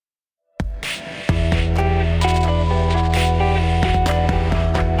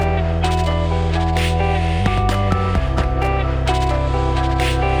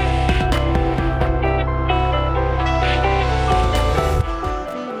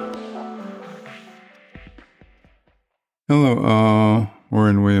Hello, all.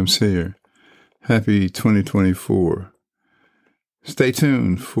 Warren Williams here. Happy 2024. Stay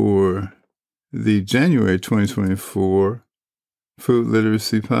tuned for the January 2024 Food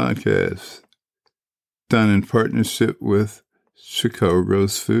Literacy Podcast, done in partnership with Chicago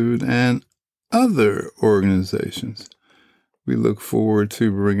Grows Food and other organizations. We look forward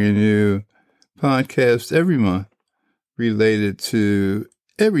to bringing you podcasts every month related to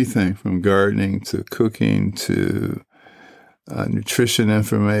everything from gardening to cooking to nutrition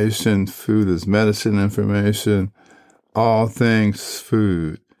information, food as medicine information, all things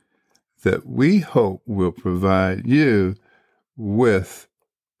food that we hope will provide you with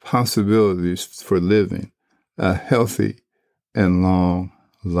possibilities for living a healthy and long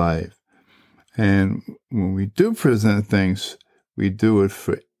life. And when we do present things, we do it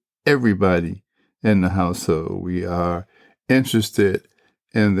for everybody in the household. We are interested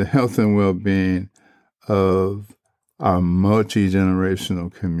in the health and well-being of our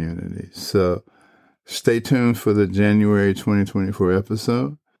multi-generational community. So stay tuned for the January 2024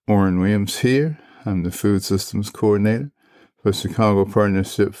 episode. Warren Williams here. I'm the Food Systems Coordinator for Chicago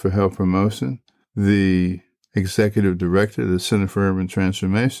Partnership for Health Promotion, the Executive Director of the Center for Urban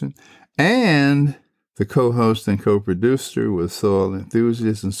Transformation, and the co-host and co-producer with soil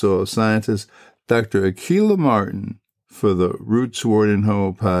enthusiast and soil scientist, Dr. Akilah Martin, for the Roots Ward and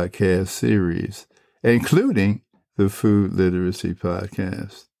Hole podcast series, including the Food Literacy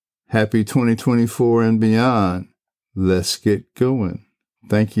Podcast. Happy 2024 and beyond. Let's get going.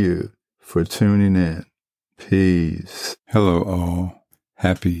 Thank you for tuning in. Peace. Hello, all.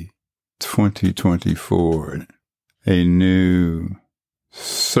 Happy 2024. A new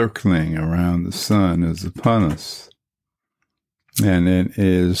circling around the sun is upon us. And it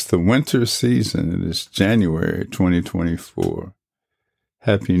is the winter season. It is January 2024.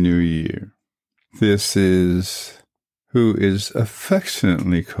 Happy New Year. This is who is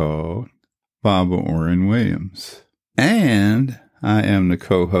affectionately called Baba Warren Williams. And I am the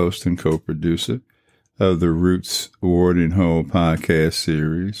co-host and co-producer of the Roots Ward and Hole podcast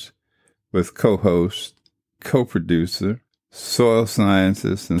series with co-host, co-producer, soil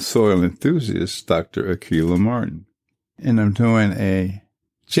scientist, and soil enthusiast, Dr. Akilah Martin. And I'm doing a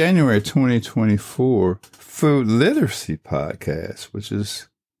January 2024 food literacy podcast, which is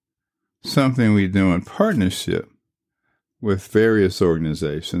something we do in partnership with various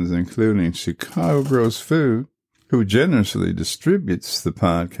organizations, including Chicago Grows Food, who generously distributes the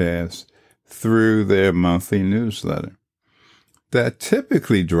podcast through their monthly newsletter that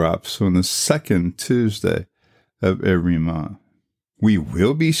typically drops on the second Tuesday of every month. We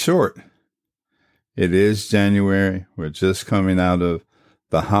will be short. It is January. We're just coming out of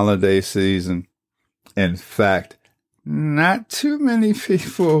the holiday season. In fact, not too many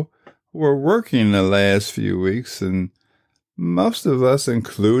people were working the last few weeks, and most of us,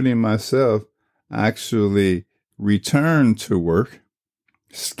 including myself, actually returned to work,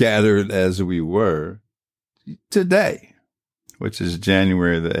 scattered as we were, today, which is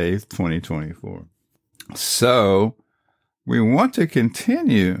January the 8th, 2024. So we want to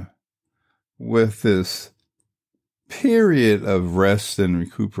continue with this period of rest and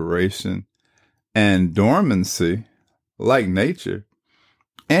recuperation and dormancy, like nature,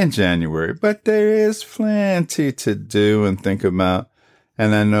 in January, but there is plenty to do and think about.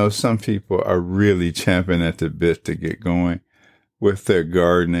 And I know some people are really champing at the bit to get going with their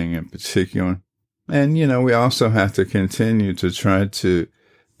gardening in particular. And, we also have to continue to try to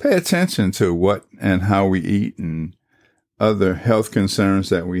pay attention to what and how we eat and other health concerns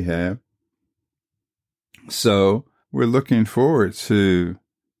that we have. So we're looking forward to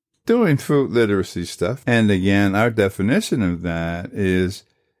doing food literacy stuff. And again, our definition of that is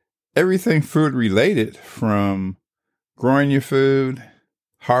everything food related, from growing your food,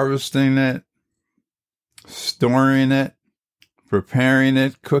 harvesting it, storing it, preparing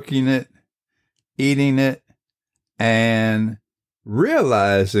it, cooking it, eating it, and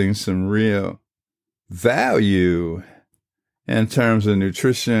realizing some real value in terms of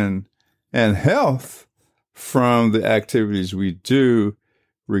nutrition and health from the activities we do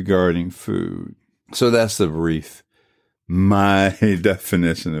regarding food. So that's my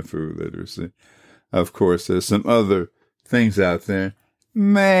definition of food literacy. Of course, there's some other things out there.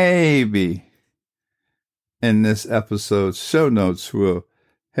 Maybe in this episode's show notes, we'll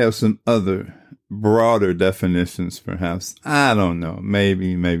have some other broader definitions, perhaps. I don't know.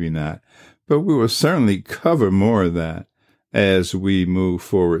 Maybe, maybe not. But we will certainly cover more of that as we move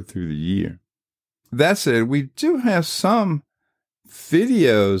forward through the year. That said, we do have some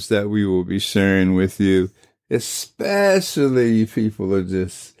videos that we will be sharing with you, especially people are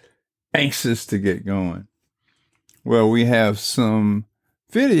just anxious to get going. Well, we have some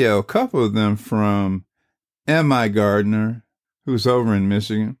video, a couple of them from M.I. Gardner, who's over in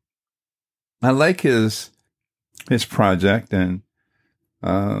Michigan. I like his project and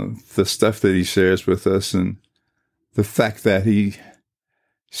the stuff that he shares with us, and the fact that he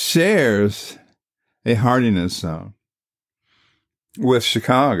shares a hardiness zone with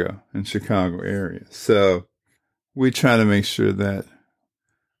Chicago and Chicago area. So we try to make sure that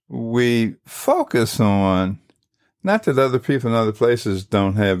we focus on, not that other people in other places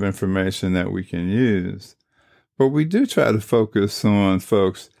don't have information that we can use, but we do try to focus on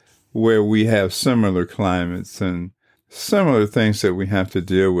folks where we have similar climates and similar things that we have to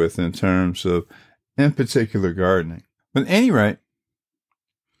deal with in terms of, in particular, gardening. But at any rate,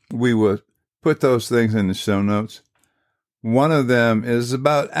 we will put those things in the show notes. One of them is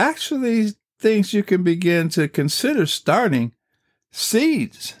about actually things you can begin to consider starting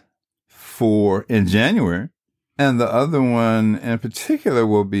seeds for in January. And the other one in particular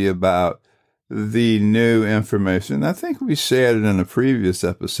will be about the new information. I think we shared it in a previous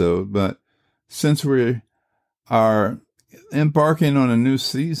episode, but since we are embarking on a new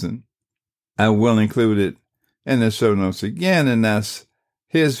season, I will include it in the show notes again, and that's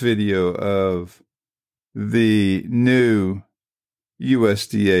his video of the new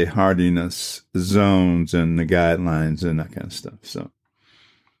USDA hardiness zones and the guidelines and that kind of stuff. So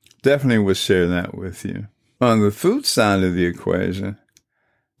definitely will share that with you. On the food side of the equation,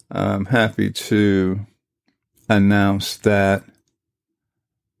 I'm happy to announce that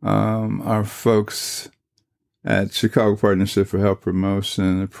our folks at Chicago Partnership for Health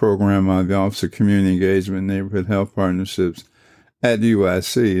Promotion, a program of the Office of Community Engagement, Neighborhood Health Partnerships at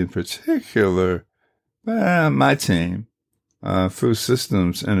UIC, in particular, my team, Food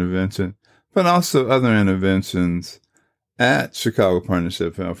Systems Intervention, but also other interventions at Chicago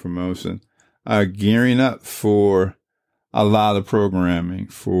Partnership for Health Promotion, are gearing up for a lot of programming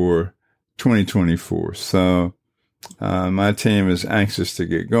for 2024. So my team is anxious to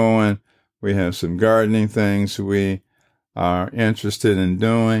get going. We have some gardening things we are interested in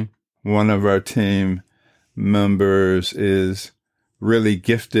doing. One of our team members is really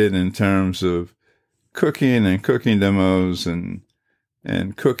gifted in terms of cooking and cooking demos and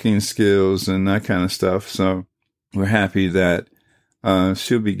cooking skills and that kind of stuff. So we're happy that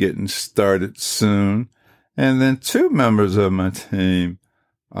she'll be getting started soon. And then two members of my team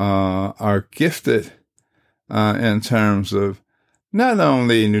are gifted in terms of not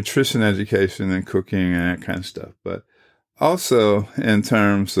only nutrition education and cooking and that kind of stuff, but also in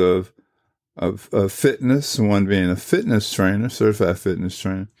terms of fitness, one being a fitness trainer, certified fitness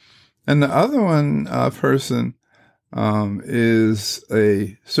trainer. And the other one person is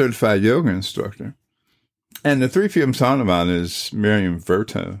a certified yoga instructor. And the three people I'm talking about is Miriam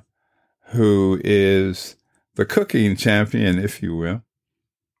Verto, who is the cooking champion, if you will.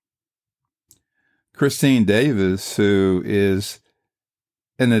 Christine Davis, who is,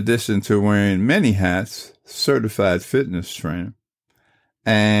 in addition to wearing many hats, certified fitness trainer.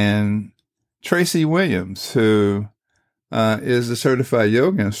 And Tracy Williams, who is a certified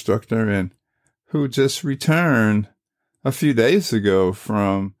yoga instructor and who just returned a few days ago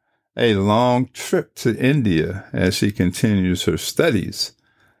from a long trip to India as she continues her studies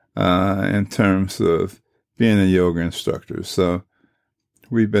in terms of being a yoga instructor. So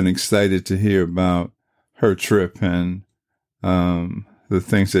we've been excited to hear about her trip and the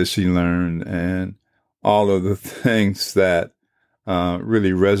things that she learned and all of the things that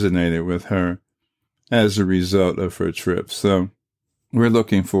really resonated with her as a result of her trip. So we're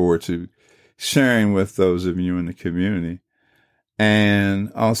looking forward to sharing with those of you in the community.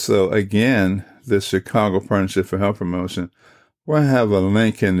 And also, again, the Chicago Partnership for Health Promotion, we'll have a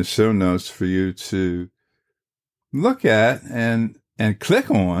link in the show notes for you to look at and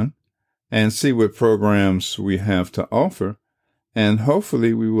click on and see what programs we have to offer. And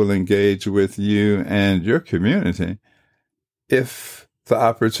hopefully we will engage with you and your community if the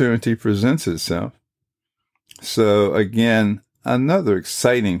opportunity presents itself. So again, another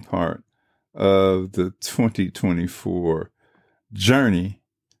exciting part of the 2024 journey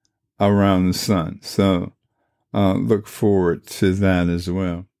around the sun. So look forward to that as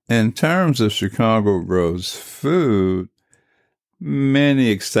well. In terms of Chicago Grows Food, many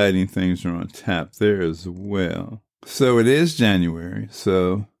exciting things are on tap there as well. So it is January.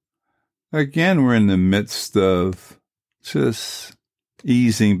 So again, we're in the midst of just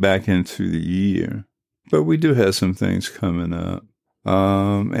easing back into the year. But we do have some things coming up.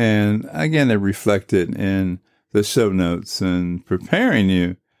 And again, they're reflected in the show notes and preparing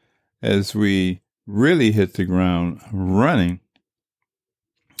you as we really hit the ground running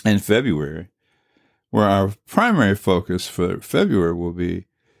in February where our primary focus for February will be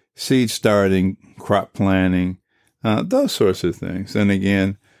seed starting, crop planting, those sorts of things. And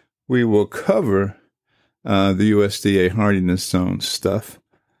again, we will cover the USDA hardiness zone stuff.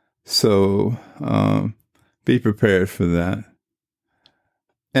 So be prepared for that.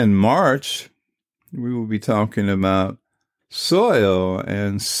 In March, we will be talking about soil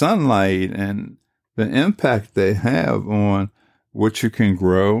and sunlight and the impact they have on what you can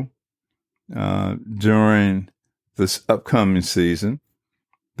grow during this upcoming season,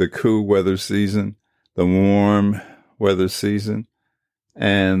 the cool weather season, the warm weather season,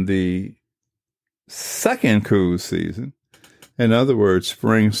 and the second cool season. In other words,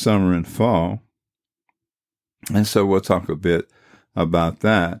 spring, summer, and fall. And so we'll talk a bit about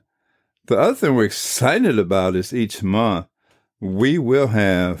that. The other thing we're excited about is each month we will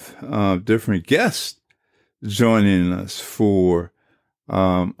have different guests joining us for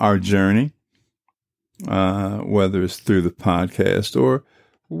our journey, whether it's through the podcast or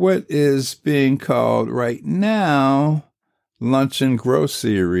what is being called right now Lunch and Grow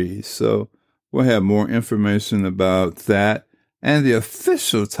series. So we'll have more information about that and the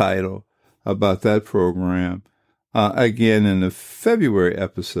official title about that program again in the February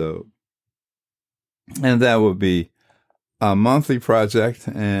episode. And that will be a monthly project,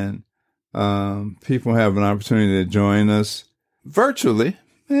 and people have an opportunity to join us virtually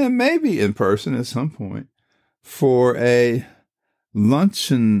and maybe in person at some point for a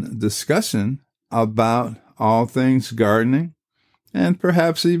luncheon discussion about all things gardening and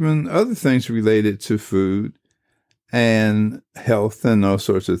perhaps even other things related to food and health and those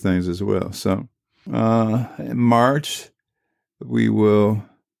sorts of things as well. So in March, we will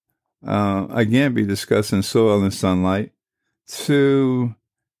again be discussing soil and sunlight, two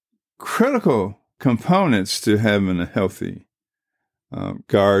critical components to having a healthy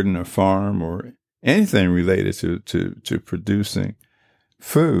garden or farm or anything related to producing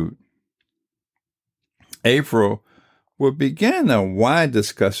food. April will begin a wide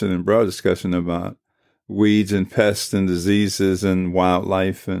discussion and broad discussion about weeds and pests and diseases and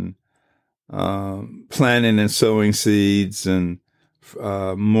wildlife and planting and sowing seeds and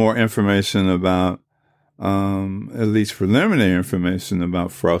more information about, at least preliminary information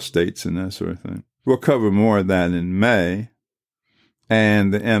about frost dates and that sort of thing. We'll cover more of that in May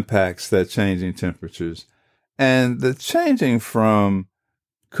and the impacts that changing temperatures and the changing from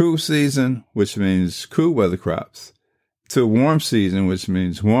cool season, which means cool weather crops, to warm season, which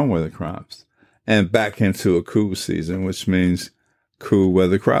means warm weather crops, and back into a cool season, which means cool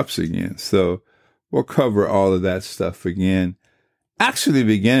weather crops again. So we'll cover all of that stuff again, actually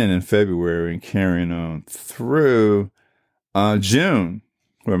beginning in February and carrying on through June,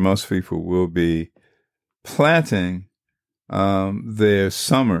 where most people will be planting their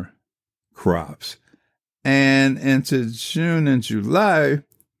summer crops. And into June and July,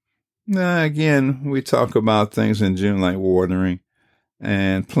 again, we talk about things in June like watering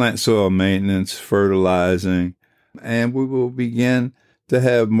and plant soil maintenance, fertilizing, and we will begin to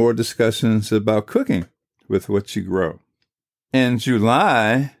have more discussions about cooking with what you grow. In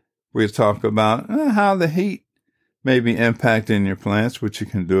July, we'll talk about how the heat may be impacting your plants, what you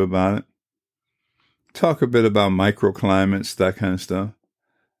can do about it. Talk a bit about microclimates, that kind of stuff.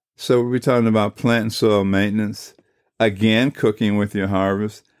 So we'll be talking about plant and soil maintenance, again, cooking with your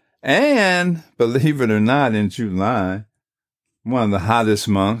harvest. And believe it or not, in July, one of the hottest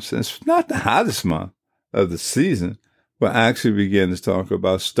months, it's not the hottest month of the season, we'll actually begin to talk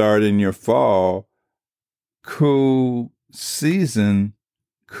about starting your fall cool season,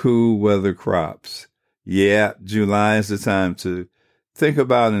 cool weather crops. Yeah, July is the time to think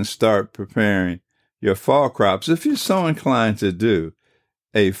about and start preparing your fall crops if you're so inclined to do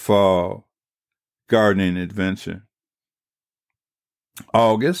a fall gardening adventure.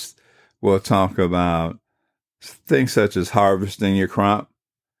 August, we'll talk about things such as harvesting your crop,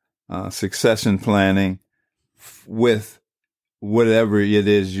 succession planning with whatever it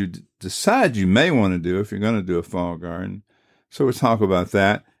is you decide you may want to do if you're going to do a fall garden. So we'll talk about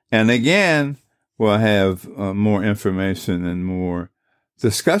that. And again, we'll have more information and more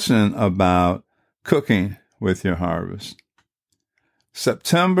discussion about cooking with your harvest.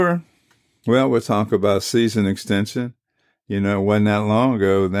 September, well, we'll talk about season extension. You know, it wasn't that long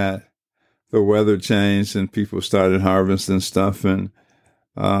ago that the weather changed and people started harvesting stuff, and,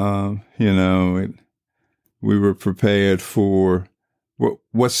 we were prepared for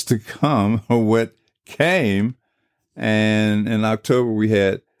what's to come or what came. And in October, we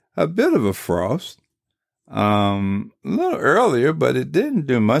had a bit of a frost, a little earlier, but it didn't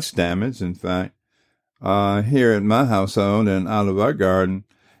do much damage. In fact, here at my household and out of our garden,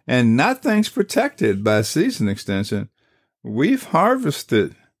 And nothing's protected by season extension. We've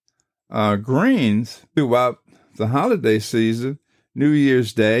harvested greens throughout the holiday season, New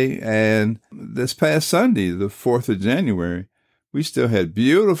Year's Day, and this past Sunday, the 4th of January, we still had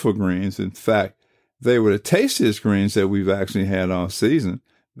beautiful greens. In fact, they were the tastiest greens that we've actually had all season.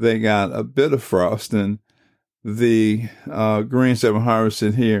 They got a bit of frost, and the greens that were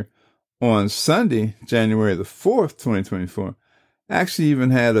harvested here on Sunday, January the 4th, 2024, actually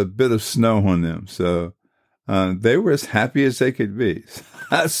even had a bit of snow on them. So they were as happy as they could be.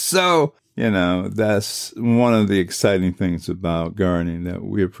 So, that's one of the exciting things about gardening that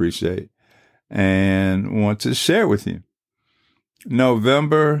we appreciate and want to share with you.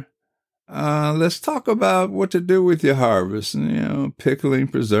 November, let's talk about what to do with your harvest. Pickling,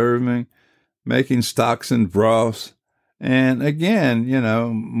 preserving, making stocks and broths, and again,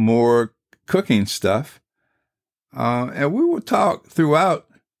 more cooking stuff. And we will talk throughout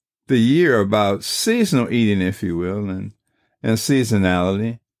the year about seasonal eating, if you will, and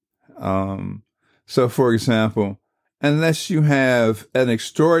seasonality. So, for example, unless you have an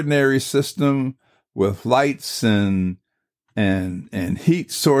extraordinary system with lights and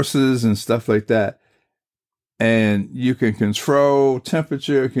heat sources and stuff like that, and you can control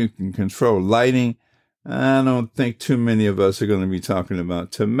temperature, you can control lighting, I don't think too many of us are going to be talking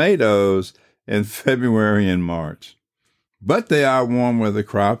about tomatoes in February and March. But they are warm weather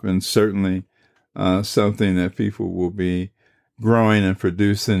crop, and certainly something that people will be growing and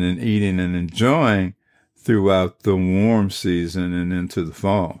producing and eating and enjoying throughout the warm season and into the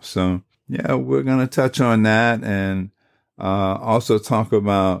fall. So, yeah, we're going to touch on that and also talk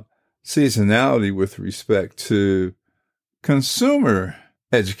about seasonality with respect to consumer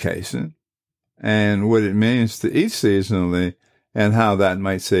education and what it means to eat seasonally and how that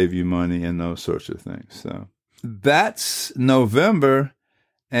might save you money and those sorts of things. So that's November.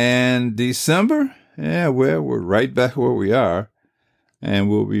 And December, we're right back where we are.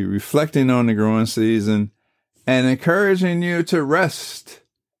 And we'll be reflecting on the growing season and encouraging you to rest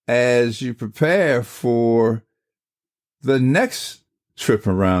as you prepare for the next trip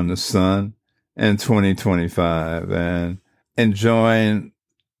around the sun in 2025 and enjoying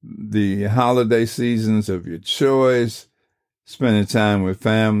the holiday seasons of your choice, spending time with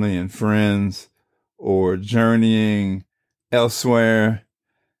family and friends, or journeying elsewhere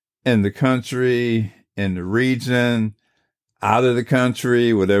in the country, in the region, out of the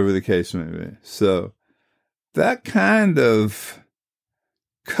country, whatever the case may be. So that kind of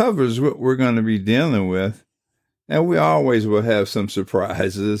covers what we're going to be dealing with. And we always will have some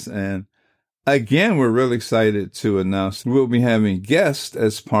surprises. And again, we're really excited to announce we'll be having guests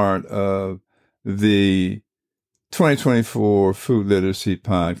as part of the 2024 Food Literacy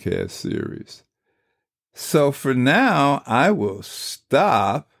Podcast series. So for now, I will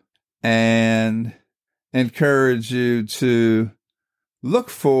stop and encourage you to look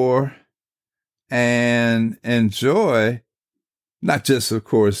for and enjoy not just, of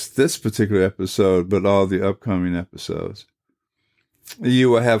course, this particular episode, but all the upcoming episodes. You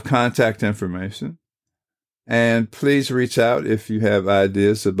will have contact information, and please reach out if you have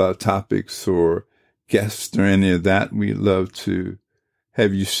ideas about topics or guests or any of that. We'd love to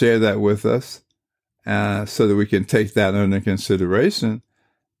have you share that with us so that we can take that under consideration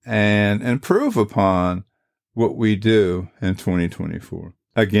and improve upon what we do in 2024.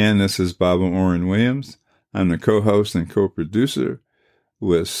 Again, this is Baba Oren Williams. I'm the co-host and co-producer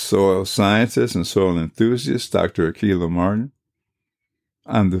with soil scientist and soil enthusiast, Dr. Akilah Martin.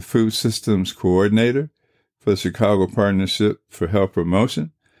 I'm the food systems coordinator for the Chicago Partnership for Health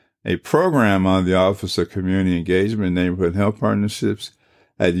Promotion, a program on the Office of Community Engagement and Neighborhood Health Partnerships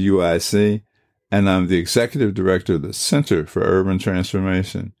at UIC, and I'm the executive director of the Center for Urban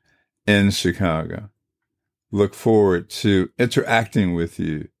Transformation in Chicago. Look forward to interacting with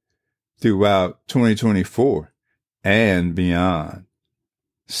you throughout 2024 and beyond.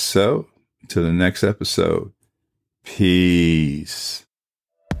 So, to the next episode, peace.